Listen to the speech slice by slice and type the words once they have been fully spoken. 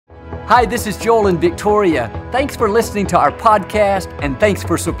Hi, this is Joel and Victoria. Thanks for listening to our podcast, and thanks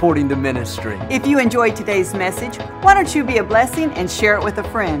for supporting the ministry. If you enjoyed today's message, why don't you be a blessing and share it with a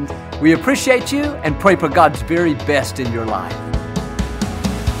friend? We appreciate you and pray for God's very best in your life.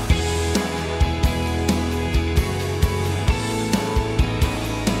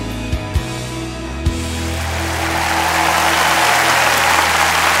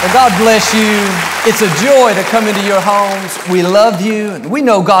 Well, God bless you. It's a joy to come into your homes. We love you, and we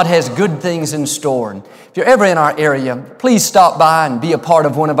know God has good things in store. And if you're ever in our area, please stop by and be a part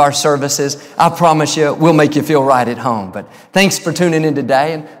of one of our services. I promise you, we'll make you feel right at home. But thanks for tuning in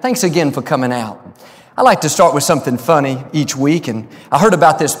today, and thanks again for coming out. I like to start with something funny each week, and I heard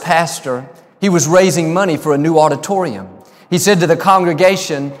about this pastor. He was raising money for a new auditorium. He said to the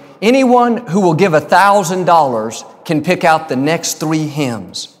congregation, anyone who will give $1,000 can pick out the next 3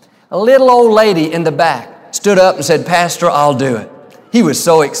 hymns. A little old lady in the back stood up and said, "Pastor, I'll do it." He was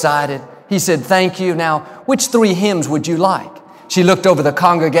so excited. He said, "Thank you. Now, which 3 hymns would you like?" She looked over the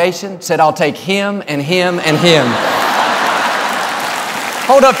congregation, said, "I'll take him and him and him."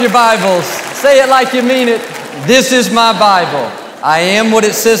 Hold up your Bibles. Say it like you mean it. This is my Bible. I am what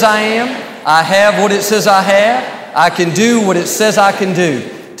it says I am. I have what it says I have. I can do what it says I can do.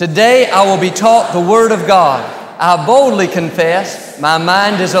 Today I will be taught the Word of God. I boldly confess, my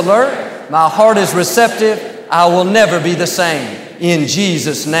mind is alert, my heart is receptive, I will never be the same. In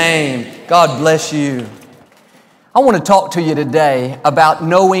Jesus' name, God bless you. I want to talk to you today about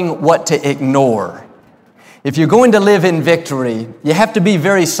knowing what to ignore. If you're going to live in victory, you have to be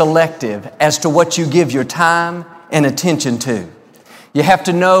very selective as to what you give your time and attention to. You have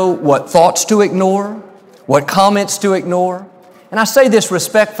to know what thoughts to ignore, what comments to ignore, and I say this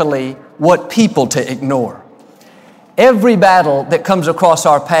respectfully, what people to ignore. Every battle that comes across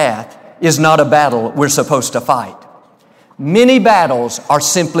our path is not a battle we're supposed to fight. Many battles are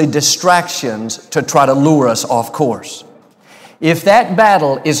simply distractions to try to lure us off course. If that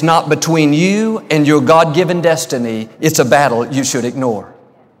battle is not between you and your God-given destiny, it's a battle you should ignore.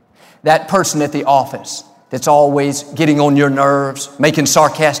 That person at the office that's always getting on your nerves, making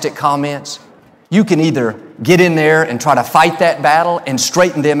sarcastic comments, you can either get in there and try to fight that battle and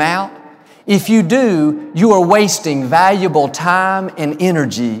straighten them out. If you do, you are wasting valuable time and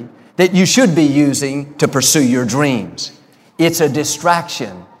energy that you should be using to pursue your dreams. It's a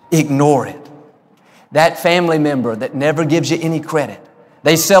distraction. Ignore it. That family member that never gives you any credit,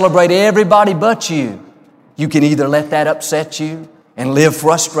 they celebrate everybody but you. You can either let that upset you and live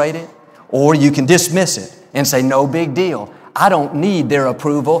frustrated, or you can dismiss it and say, no big deal. I don't need their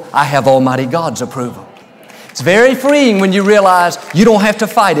approval. I have Almighty God's approval. It's very freeing when you realize you don't have to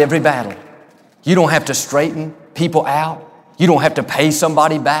fight every battle. You don't have to straighten people out. You don't have to pay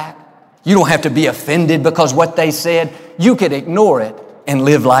somebody back. You don't have to be offended because what they said. You could ignore it and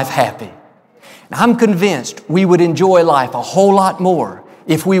live life happy. Now, I'm convinced we would enjoy life a whole lot more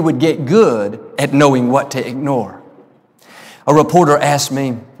if we would get good at knowing what to ignore. A reporter asked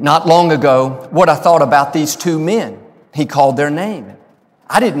me not long ago what I thought about these 2 men. He called their name.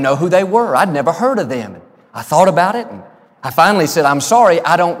 I didn't know who they were. I'd never heard of them. I thought about it, and I finally said, "I'm sorry,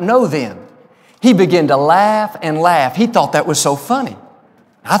 I don't know them." He began to laugh and laugh. He thought that was so funny.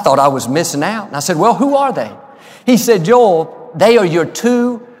 I thought I was missing out. And I said, "Well, who are they?" He said, "Joel, they are your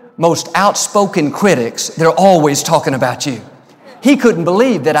 2 most outspoken critics. They're always talking about you." He couldn't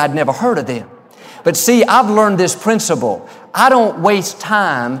believe that I'd never heard of them. But see, I've learned this principle. I don't waste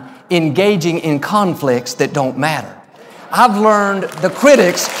time engaging in conflicts that don't matter. I've learned the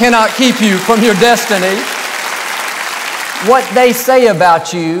critics cannot keep you from your destiny. What they say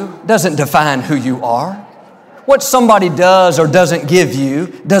about you doesn't define who you are. What somebody does or doesn't give you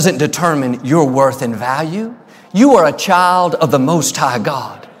doesn't determine your worth and value. You are a child of the Most High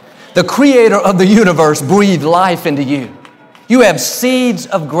God. The Creator of the universe breathed life into you. You have seeds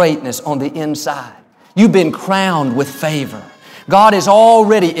of greatness on the inside. You've been crowned with favor. God has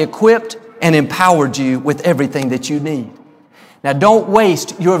already equipped and empowered you with everything that you need. Now, don't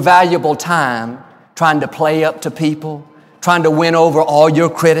waste your valuable time trying to play up to people, trying to win over all your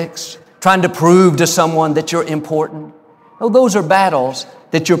critics, trying to prove to someone that you're important. No, those are battles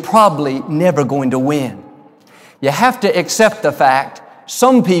that you're probably never going to win. You have to accept the fact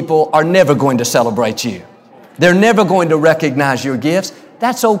some people are never going to celebrate you. They're never going to recognize your gifts.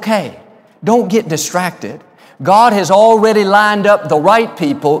 That's okay. Don't get distracted. God has already lined up the right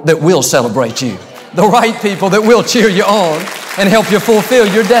people that will celebrate you, the right people that will cheer you on and help you fulfill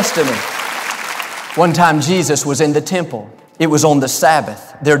your destiny. One time Jesus was in the temple. It was on the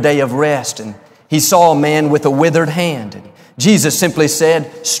Sabbath, their day of rest, and he saw a man with a withered hand. And Jesus simply said,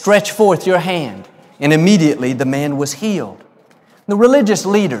 "Stretch forth your hand." And immediately the man was healed. The religious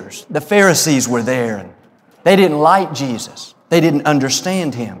leaders, the Pharisees, were there, and they didn't like Jesus. They didn't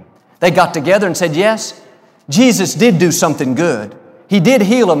understand Him. They got together and said, yes, Jesus did do something good. He did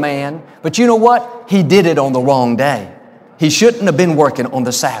heal a man, but you know what? He did it on the wrong day. He shouldn't have been working on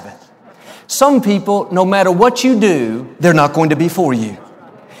the Sabbath. Some people, no matter what you do, they're not going to be for you.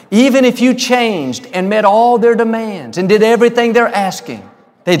 Even if you changed and met all their demands and did everything they're asking,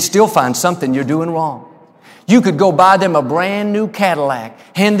 they'd still find something you're doing wrong. You could go buy them a brand new Cadillac,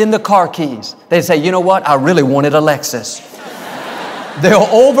 hand them the car keys. They'd say, you know what? I really wanted a Lexus. They'll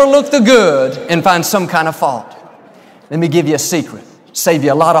overlook the good and find some kind of fault. Let me give you a secret. Save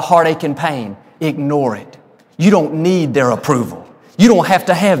you a lot of heartache and pain. Ignore it. You don't need their approval. You don't have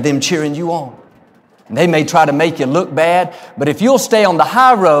to have them cheering you on. And they may try to make you look bad, but if you'll stay on the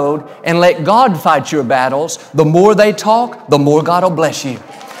high road and let God fight your battles, the more they talk, the more God will bless you.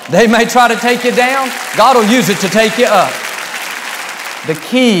 They may try to take you down. God will use it to take you up. The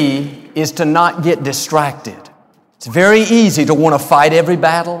key is to not get distracted. It's very easy to want to fight every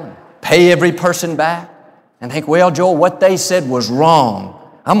battle, pay every person back, and think, well, Joel, what they said was wrong.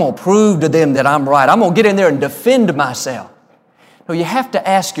 I'm going to prove to them that I'm right. I'm going to get in there and defend myself. No, you have to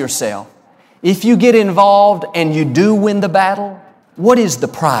ask yourself, if you get involved and you do win the battle, what is the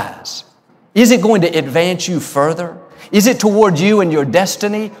prize? Is it going to advance you further? Is it toward you and your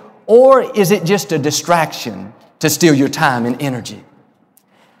destiny? Or is it just a distraction to steal your time and energy?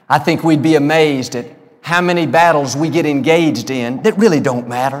 I think we'd be amazed at how many battles we get engaged in that really don't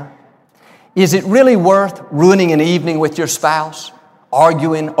matter. Is it really worth ruining an evening with your spouse,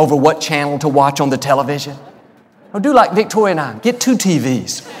 arguing over what channel to watch on the television? Or do like Victoria and I, get 2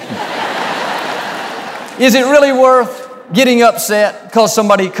 TVs. Is it really worth getting upset because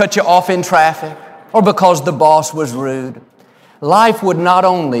somebody cut you off in traffic or because the boss was rude? Life would not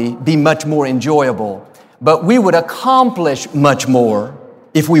only be much more enjoyable, but we would accomplish much more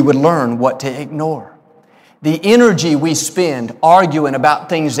if we would learn what to ignore. The energy we spend arguing about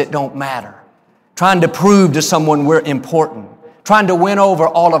things that don't matter, trying to prove to someone we're important, trying to win over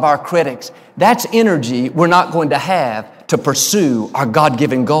all of our critics, that's energy we're not going to have to pursue our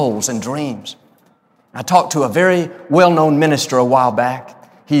God-given goals and dreams. I talked to a very well-known minister a while back.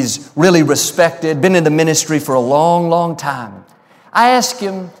 He's really respected, been in the ministry for a long, long time. I asked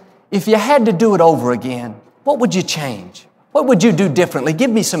him, if you had to do it over again, what would you change? What would you do differently? Give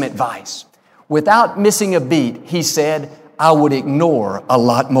me some advice. Without missing a beat, he said, I would ignore a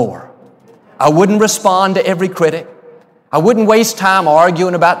lot more. I wouldn't respond to every critic. I wouldn't waste time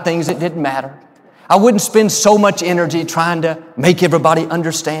arguing about things that didn't matter. I wouldn't spend so much energy trying to make everybody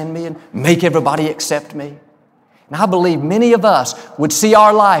understand me and make everybody accept me. And I believe many of us would see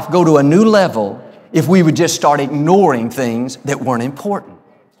our life go to a new level if we would just start ignoring things that weren't important.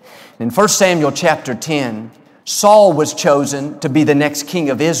 In 1 Samuel chapter 10, Saul was chosen to be the next king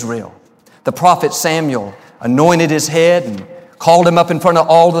of Israel. The prophet Samuel anointed his head and called him up in front of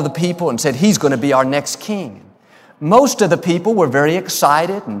all of the people and said, he's going to be our next king. Most of the people were very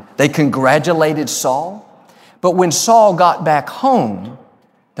excited and they congratulated Saul. But when Saul got back home,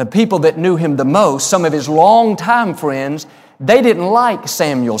 the people that knew him the most, some of his longtime friends, they didn't like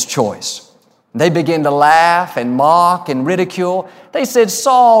Samuel's choice. They began to laugh and mock and ridicule. They said,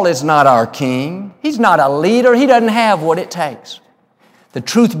 Saul is not our king. He's not a leader. He doesn't have what it takes. The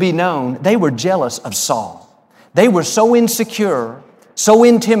truth be known, they were jealous of Saul. They were so insecure, so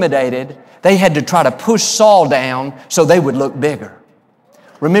intimidated, they had to try to push Saul down so they would look bigger.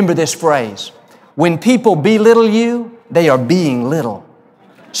 Remember this phrase, when people belittle you, they are being little.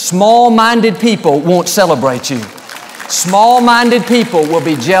 Small-minded people won't celebrate you. Small-minded people will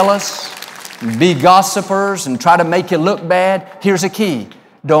be jealous, be gossipers, and try to make you look bad. Here's a key.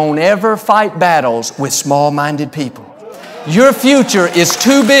 Don't ever fight battles with small-minded people. Your future is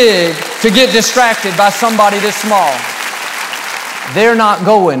too big to get distracted by somebody this small. They're not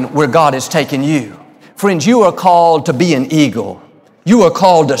going where God has taken you. Friends, you are called to be an eagle. You are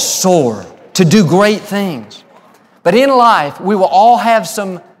called to soar, to do great things. But in life, we will all have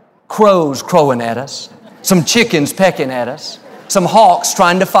some crows crowing at us, some chickens pecking at us, some hawks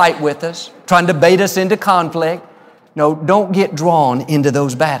trying to fight with us, trying to bait us into conflict. No, don't get drawn into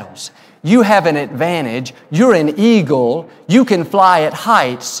those battles. You have an advantage. You're an eagle. You can fly at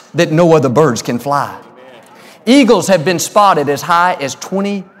heights that no other birds can fly. Eagles have been spotted as high as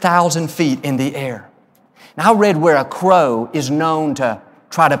 20,000 feet in the air. Now, I read where a crow is known to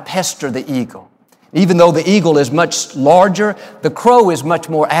try to pester the eagle. Even though the eagle is much larger, the crow is much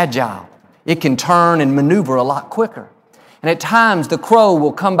more agile. It can turn and maneuver a lot quicker. And at times, the crow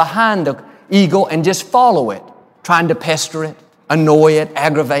will come behind the eagle and just follow it, trying to pester it, annoy it,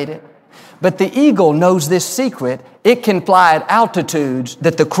 aggravate it. But the eagle knows this secret. It can fly at altitudes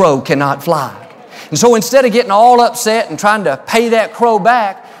that the crow cannot fly. And so instead of getting all upset and trying to pay that crow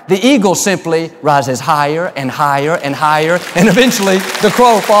back, the eagle simply rises higher and higher and higher, and eventually the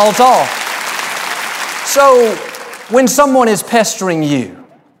crow falls off. So when someone is pestering you,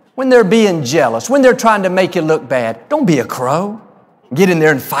 when they're being jealous, when they're trying to make you look bad, don't be a crow. Get in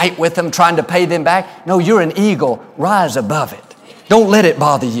there and fight with them, trying to pay them back. No, you're an eagle. Rise above it. Don't let it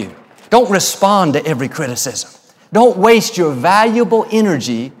bother you. Don't respond to every criticism. Don't waste your valuable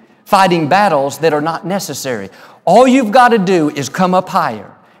energy fighting battles that are not necessary. All you've got to do is come up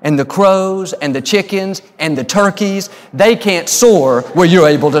higher. And the crows and the chickens and the turkeys, they can't soar where you're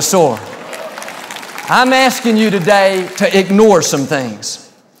able to soar. I'm asking you today to ignore some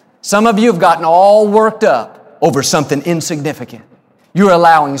things. Some of you have gotten all worked up over something insignificant. You're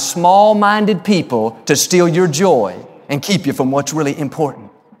allowing small-minded people to steal your joy and keep you from what's really important.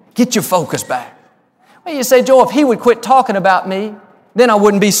 Get your focus back. Well, you say, Joel, if he would quit talking about me, then I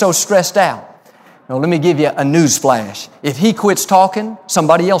wouldn't be so stressed out. No, let me give you a news flash. If he quits talking,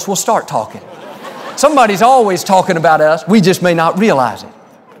 somebody else will start talking. Somebody's always talking about us. We just may not realize it.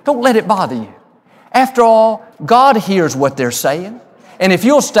 Don't let it bother you. After all, God hears what they're saying. And if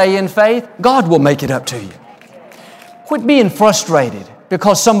you'll stay in faith, God will make it up to you. Quit being frustrated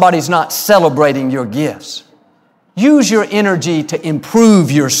because somebody's not celebrating your gifts. Use your energy to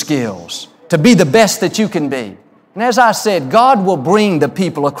improve your skills, to be the best that you can be. And as I said, God will bring the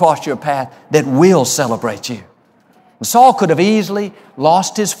people across your path that will celebrate you. And Saul could have easily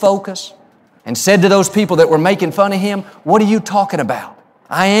lost his focus and said to those people that were making fun of him, what are you talking about?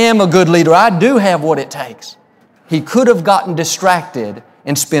 I am a good leader. I do have what it takes. He could have gotten distracted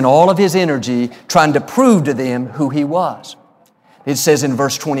and spent all of his energy trying to prove to them who he was. It says in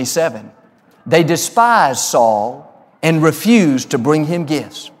verse 27, they despised Saul and refused to bring him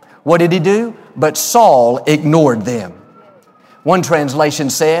gifts. What did he do? But Saul ignored them. One translation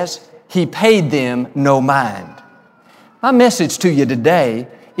says, he paid them no mind. My message to you today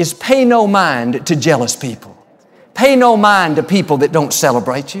is pay no mind to jealous people. Pay no mind to people that don't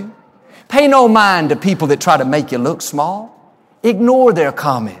celebrate you. Pay no mind to people that try to make you look small. Ignore their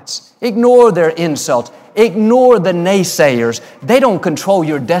comments. Ignore their insults. Ignore the naysayers. They don't control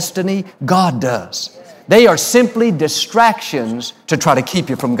your destiny. God does. They are simply distractions to try to keep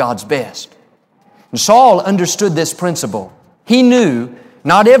you from God's best. And Saul understood this principle. He knew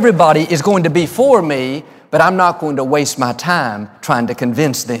not everybody is going to be for me, but I'm not going to waste my time trying to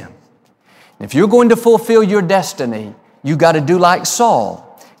convince them. If you're going to fulfill your destiny, you got to do like Saul.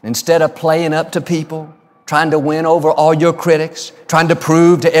 Instead of playing up to people, trying to win over all your critics, trying to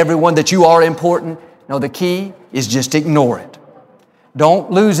prove to everyone that you are important, no, the key is just ignore it.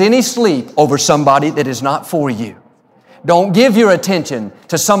 Don't lose any sleep over somebody that is not for you. Don't give your attention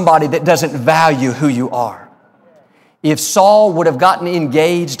to somebody that doesn't value who you are. If Saul would have gotten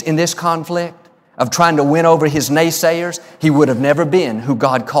engaged in this conflict of trying to win over his naysayers, he would have never been who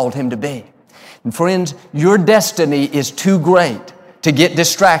God called him to be. And friends, your destiny is too great to get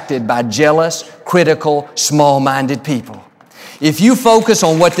distracted by jealous, critical, small-minded people. If you focus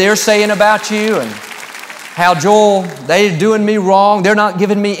on what they're saying about you and how, Joel, they're doing me wrong, they're not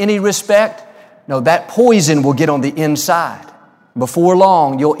giving me any respect, no, that poison will get on the inside. Before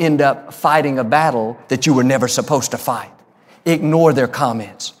long, you'll end up fighting a battle that you were never supposed to fight. Ignore their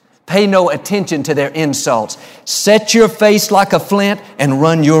comments. Pay no attention to their insults. Set your face like a flint and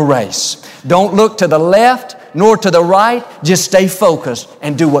run your race. Don't look to the left nor to the right. Just stay focused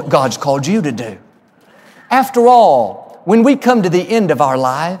and do what God's called you to do. After all, when we come to the end of our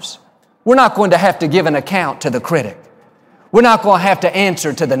lives, we're not going to have to give an account to the critic. We're not going to have to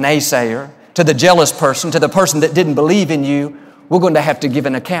answer to the naysayer, to the jealous person, to the person that didn't believe in you. We're going to have to give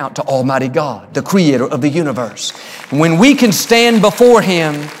an account to Almighty God, the Creator of the universe. When we can stand before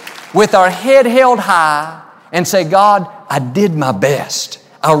Him with our head held high and say, God, I did my best.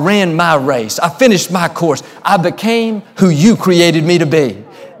 I ran my race. I finished my course. I became who you created me to be.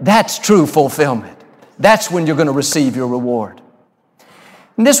 That's true fulfillment. That's when you're going to receive your reward.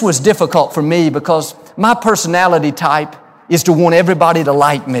 And this was difficult for me because my personality type is to want everybody to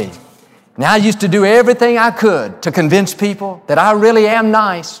like me. Now, I used to do everything I could to convince people that I really am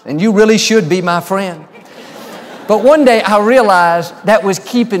nice and you really should be my friend. But one day I realized that was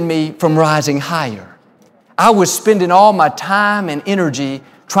keeping me from rising higher. I was spending all my time and energy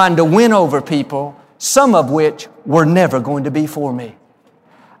trying to win over people, some of which were never going to be for me.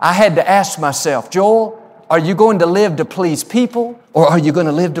 I had to ask myself, Joel, are you going to live to please people or are you going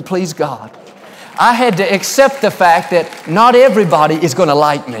to live to please God? I had to accept the fact that not everybody is going to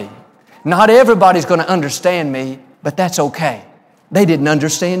like me. Not everybody's going to understand me, but that's okay. They didn't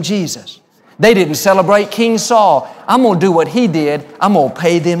understand Jesus. They didn't celebrate King Saul. I'm going to do what he did. I'm going to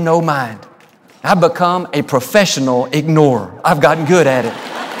pay them no mind. I've become a professional ignorer. I've gotten good at it.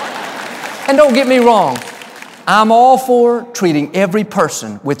 And don't get me wrong, I'm all for treating every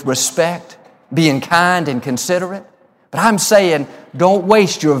person with respect, being kind and considerate. But I'm saying, don't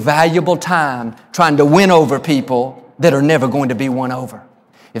waste your valuable time trying to win over people that are never going to be won over.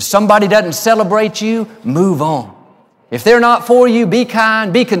 If somebody doesn't celebrate you, move on. If they're not for you, be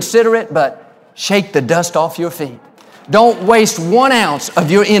kind, be considerate, but shake the dust off your feet. Don't waste 1 ounce of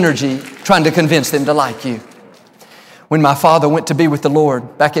your energy trying to convince them to like you. When my father went to be with the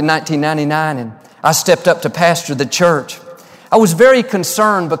Lord back in 1999 and I stepped up to pastor the church, I was very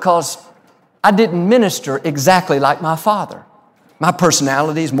concerned because I didn't minister exactly like my father. My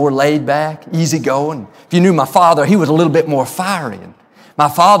personality is more laid back, easygoing. If you knew my father, he was a little bit more fiery. And my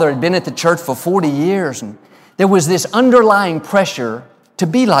father had been at the church for 40 years, and there was this underlying pressure to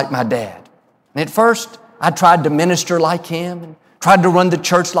be like my dad. And at first, I tried to minister like him, and tried to run the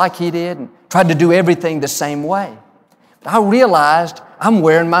church like he did, and tried to do everything the same way. But I realized I'm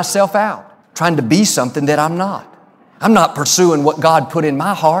wearing myself out, trying to be something that I'm not. I'm not pursuing what God put in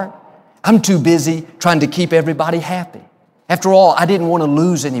my heart. I'm too busy trying to keep everybody happy. After all, I didn't want to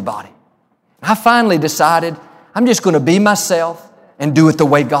lose anybody. I finally decided I'm just going to be myself and do it the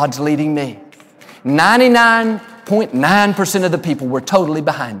way God's leading me. 99.9% of the people were totally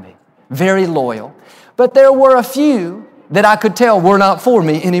behind me, very loyal. But there were a few that I could tell were not for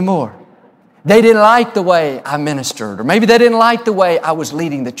me anymore. They didn't like the way I ministered, or maybe they didn't like the way I was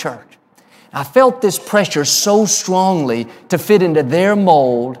leading the church. I felt this pressure so strongly to fit into their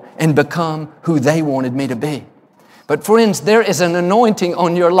mold and become who they wanted me to be. But friends, there is an anointing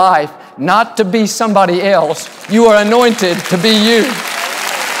on your life not to be somebody else. You are anointed to be you.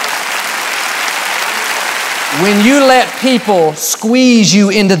 When you let people squeeze you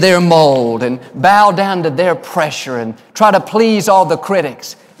into their mold and bow down to their pressure and try to please all the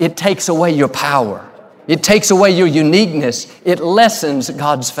critics, it takes away your power. It takes away your uniqueness. It lessens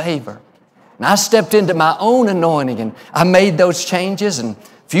God's favor. And I stepped into my own anointing and I made those changes, and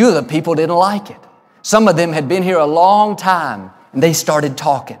few of the people didn't like it. Some of them had been here a long time and they started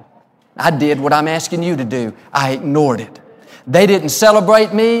talking. I did what I'm asking you to do. I ignored it. They didn't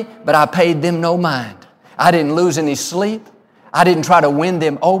celebrate me, but I paid them no mind. I didn't lose any sleep. I didn't try to win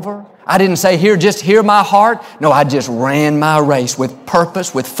them over. I didn't say, here, just hear my heart. No, I just ran my race with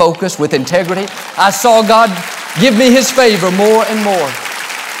purpose, with focus, with integrity. I saw God give me His favor more and more.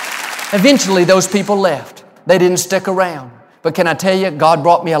 Eventually, those people left. They didn't stick around. But can I tell you, God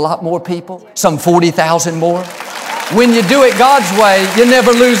brought me a lot more people, some 40,000 more. When you do it God's way, you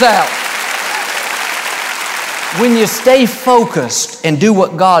never lose out. When you stay focused and do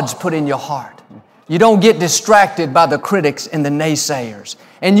what God's put in your heart, you don't get distracted by the critics and the naysayers,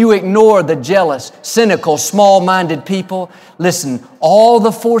 and you ignore the jealous, cynical, small-minded people. Listen, all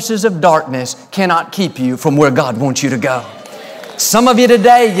the forces of darkness cannot keep you from where God wants you to go. Some of you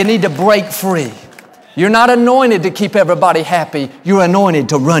today, you need to break free. You're not anointed to keep everybody happy. You're anointed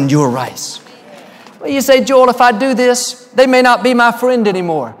to run your race. Well, you say, Joel, if I do this, they may not be my friend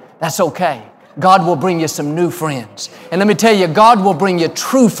anymore. That's okay. God will bring you some new friends. And let me tell you, God will bring you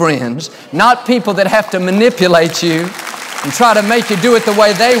true friends, not people that have to manipulate you and try to make you do it the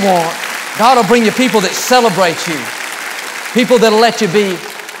way they want. God will bring you people that celebrate you, people that will let you be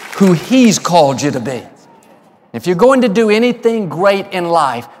who He's called you to be. If you're going to do anything great in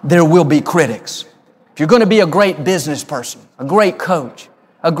life, there will be critics. If you're going to be a great business person, a great coach,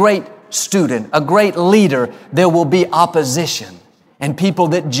 a great student, a great leader, there will be opposition and people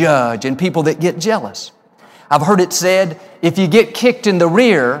that judge and people that get jealous. I've heard it said, if you get kicked in the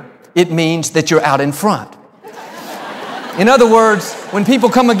rear, it means that you're out in front. In other words, when people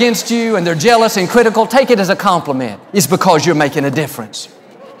come against you and they're jealous and critical, take it as a compliment. It's because you're making a difference.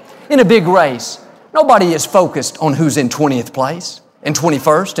 In a big race, nobody is focused on who's in 20th place, and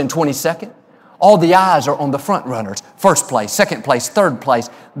 21st, and 22nd. All the eyes are on the front runners. First place, second place, third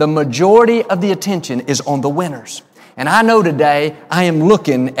place. The majority of the attention is on the winners. And I know today I am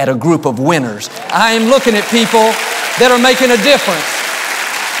looking at a group of winners. I am looking at people that are making a difference.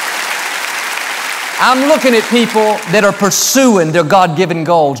 I'm looking at people that are pursuing their God-given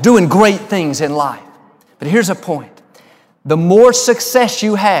goals, doing great things in life. But here's a point. The more success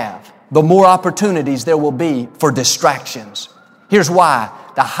you have, the more opportunities there will be for distractions. Here's why.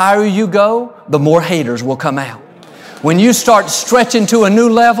 The higher you go, the more haters will come out. When you start stretching to a new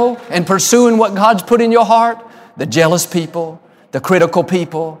level and pursuing what God's put in your heart, the jealous people, the critical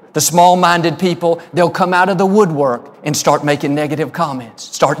people, the small-minded people, they'll come out of the woodwork and start making negative comments,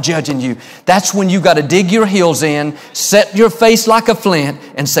 start judging you. That's when you got to dig your heels in, set your face like a flint,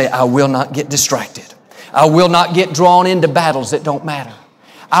 and say, I will not get distracted. I will not get drawn into battles that don't matter.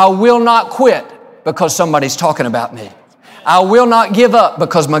 I will not quit because somebody's talking about me. I will not give up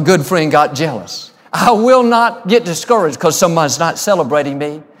because my good friend got jealous. I will not get discouraged because someone's not celebrating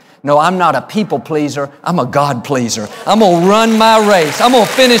me. No, I'm not a people pleaser. I'm a God pleaser. I'm going to run my race. I'm going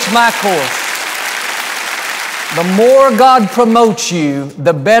to finish my course. The more God promotes you,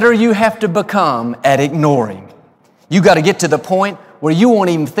 the better you have to become at ignoring. You got to get to the point where you won't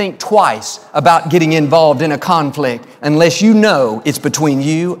even think twice about getting involved in a conflict unless you know it's between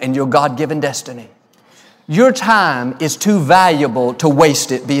you and your God-given destiny. Your time is too valuable to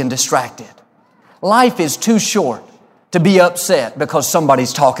waste it being distracted. Life is too short to be upset because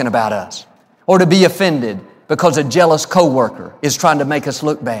somebody's talking about us, or to be offended because a jealous coworker is trying to make us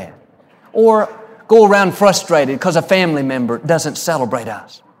look bad, or go around frustrated because a family member doesn't celebrate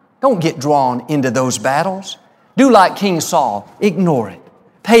us. Don't get drawn into those battles. Do like King Saul. Ignore it.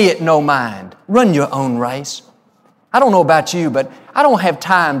 Pay it no mind. Run your own race. I don't know about you, but I don't have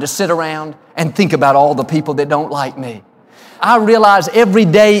time to sit around and think about all the people that don't like me. I realize every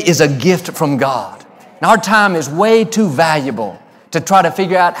day is a gift from God. And our time is way too valuable to try to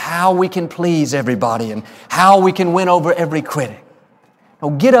figure out how we can please everybody and how we can win over every critic. Now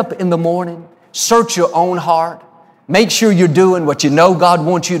get up in the morning, search your own heart, make sure you're doing what you know God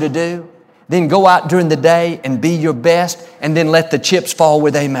wants you to do, then go out during the day and be your best, and then let the chips fall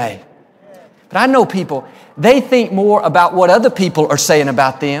where they may. But I know people, they think more about what other people are saying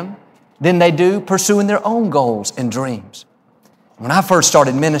about them than they do pursuing their own goals and dreams. When I first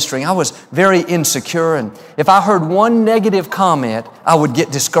started ministering, I was very insecure, and if I heard one negative comment, I would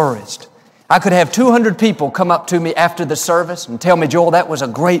get discouraged. I could have 200 people come up to me after the service and tell me, Joel, that was a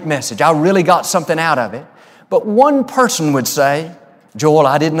great message. I really got something out of it. But one person would say, Joel,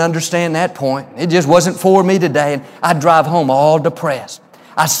 I didn't understand that point. It just wasn't for me today, and I'd drive home all depressed.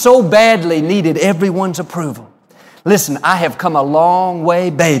 I so badly needed everyone's approval. Listen, I have come a long way,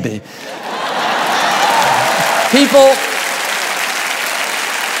 baby. People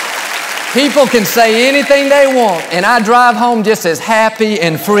can say anything they want, and I drive home just as happy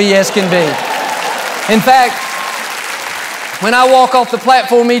and free as can be. In fact, when I walk off the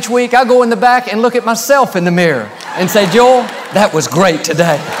platform each week, I go in the back and look at myself in the mirror and say, Joel, that was great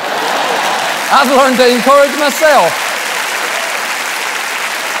today. I've learned to encourage myself.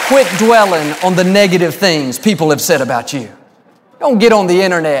 Quit dwelling on the negative things people have said about you. Don't get on the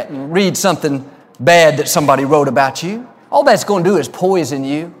internet and read something bad that somebody wrote about you. All that's going to do is poison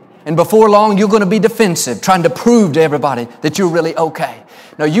you. And before long, you're going to be defensive, trying to prove to everybody that you're really okay.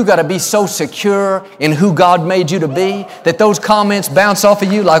 No, you got to be so secure in who God made you to be that those comments bounce off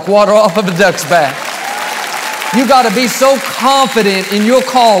of you like water off of a duck's back. You got to be so confident in your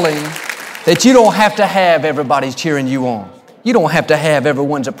calling that you don't have to have everybody cheering you on. You don't have to have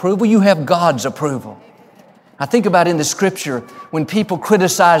everyone's approval. You have God's approval. I think about in the Scripture when people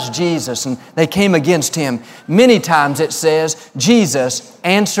criticized Jesus and they came against Him, many times it says Jesus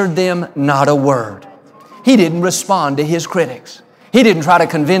answered them not a word. He didn't respond to His critics. He didn't try to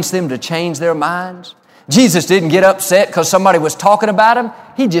convince them to change their minds. Jesus didn't get upset because somebody was talking about Him.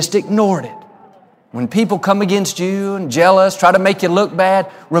 He just ignored it. When people come against you and jealous, try to make you look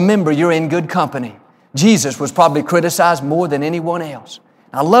bad, remember you're in good company. Jesus was probably criticized more than anyone else.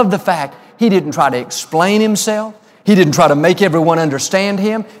 I love the fact He didn't try to explain Himself. He didn't try to make everyone understand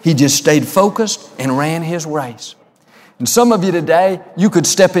Him. He just stayed focused and ran His race. And some of you today, you could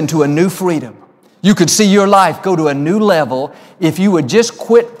step into a new freedom. You could see your life go to a new level if you would just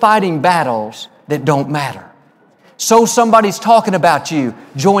quit fighting battles that don't matter. So somebody's talking about you,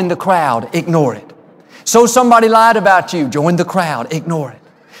 join the crowd, ignore it. So somebody lied about you, join the crowd, ignore it.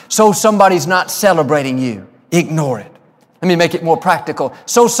 So somebody's not celebrating you, ignore it. Let me make it more practical.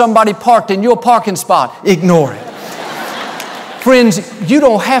 So somebody parked in your parking spot, ignore it. Friends, you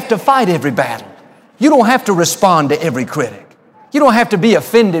don't have to fight every battle. You don't have to respond to every critic. You don't have to be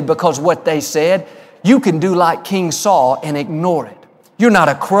offended because what they said. You can do like King Saul and ignore it. You're not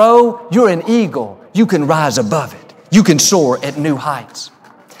a crow, you're an eagle. You can rise above it. You can soar at new heights.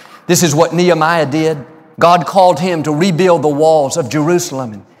 This is what Nehemiah did. God called him to rebuild the walls of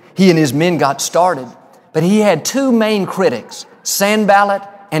Jerusalem, and he and his men got started. But he had two main critics, Sanballat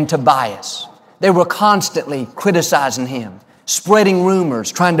and Tobias. They were constantly criticizing him, spreading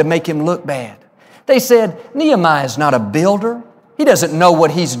rumors, trying to make him look bad. They said, Nehemiah's not a builder. He doesn't know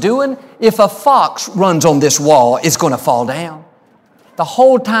what he's doing. If a fox runs on this wall, it's going to fall down. The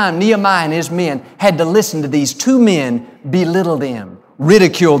whole time Nehemiah and his men had to listen to these two men belittle them,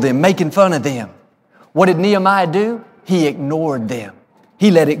 ridicule them, making fun of them. What did Nehemiah do? He ignored them.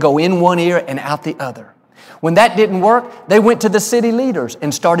 He let it go in one ear and out the other. When that didn't work, they went to the city leaders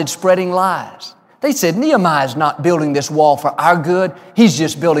and started spreading lies. They said, Nehemiah's not building this wall for our good. He's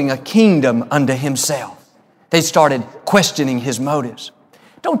just building a kingdom unto himself. They started questioning his motives.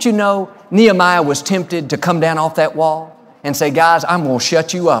 Don't you know Nehemiah was tempted to come down off that wall and say, guys, I'm going to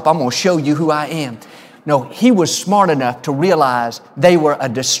shut you up. I'm going to show you who I am. No, he was smart enough to realize they were a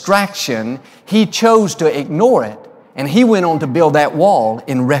distraction. He chose to ignore it, and he went on to build that wall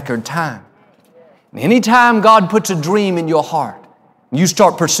in record time. And anytime God puts a dream in your heart, you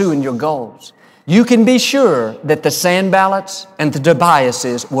start pursuing your goals, you can be sure that the Sanballats and the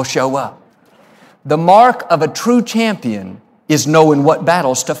Tobiases will show up. The mark of a true champion is knowing what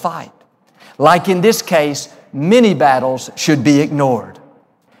battles to fight. Like in this case, many battles should be ignored.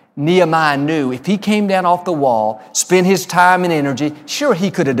 Nehemiah knew if he came down off the wall, spent his time and energy, sure he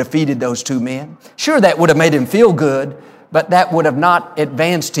could have defeated those two men. Sure that would have made him feel good, but that would have not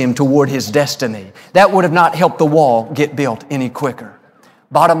advanced him toward his destiny. That would have not helped the wall get built any quicker.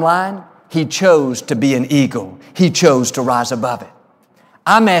 Bottom line, he chose to be an eagle. He chose to rise above it.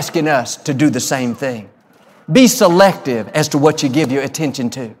 I'm asking us to do the same thing. Be selective as to what you give your attention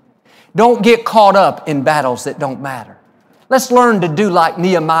to. Don't get caught up in battles that don't matter. Let's learn to do like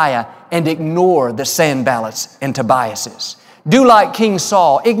Nehemiah and ignore the Sanballats and Tobiases. Do like King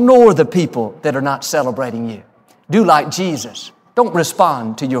Saul. Ignore the people that are not celebrating you. Do like Jesus. Don't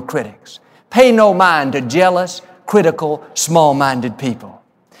respond to your critics. Pay no mind to jealous, critical, small-minded people.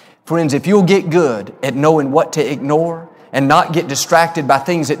 Friends, if you'll get good at knowing what to ignore and not get distracted by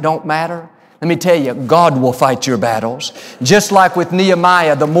things that don't matter, let me tell you, God will fight your battles. Just like with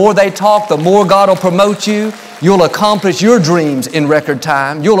Nehemiah, the more they talk, the more God will promote you. You'll accomplish your dreams in record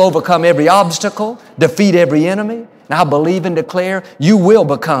time. You'll overcome every obstacle, defeat every enemy. And I believe and declare you will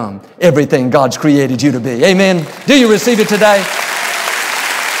become everything God's created you to be. Amen. Do you receive it today?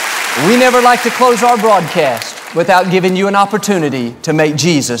 We never like to close our broadcast without giving you an opportunity to make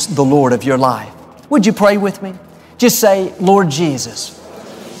Jesus the Lord of your life. Would you pray with me? Just say, Lord Jesus,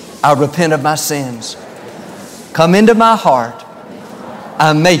 I repent of my sins. Come into my heart.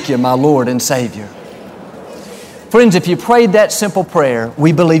 I make you my Lord and Savior. Friends, if you prayed that simple prayer,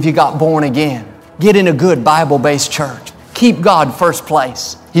 we believe you got born again. Get in a good Bible-based church. Keep God first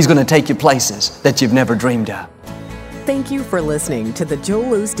place. He's going to take you places that you've never dreamed of. Thank you for listening to the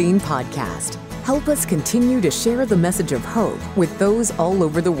Joel Osteen Podcast. Help us continue to share the message of hope with those all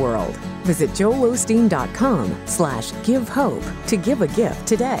over the world. Visit joelosteen.com/give hope to give a gift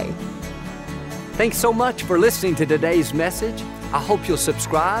today. Thanks so much for listening to today's message. I hope you'll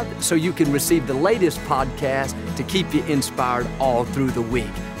subscribe so you can receive the latest podcast to keep you inspired all through the week.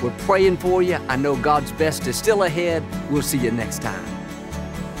 We're praying for you. I know God's best is still ahead. We'll see you next time.